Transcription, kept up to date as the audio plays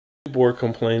People were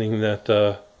complaining that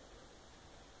the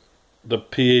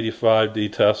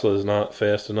p85d Tesla is not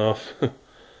fast enough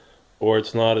or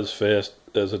it's not as fast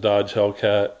as a Dodge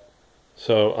Hellcat.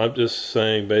 So I'm just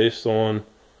saying, based on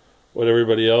what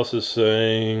everybody else is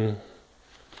saying,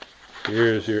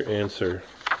 here's your answer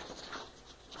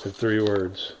in 3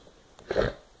 words.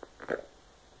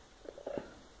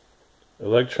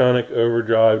 Electronic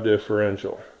overdrive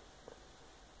differential.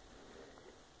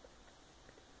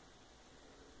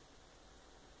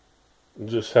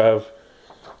 Just have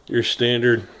your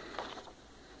standard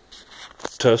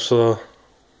Tesla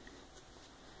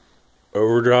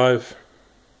overdrive.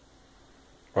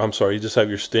 Or, I'm sorry, you just have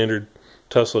your standard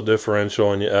Tesla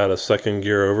differential and you add a second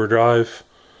gear overdrive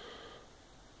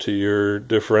to your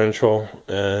differential,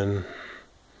 and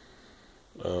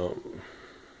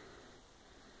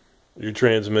your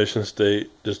transmission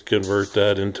state, just convert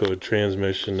that into a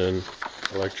transmission and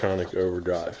electronic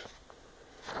overdrive.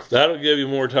 That'll give you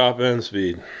more top end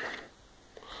speed.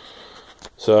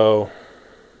 So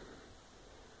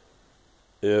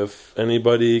if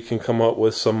anybody can come up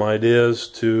with some ideas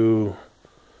to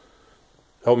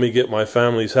help me get my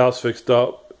family's house fixed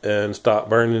up and stop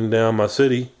burning down my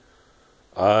city,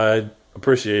 I'd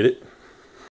appreciate it.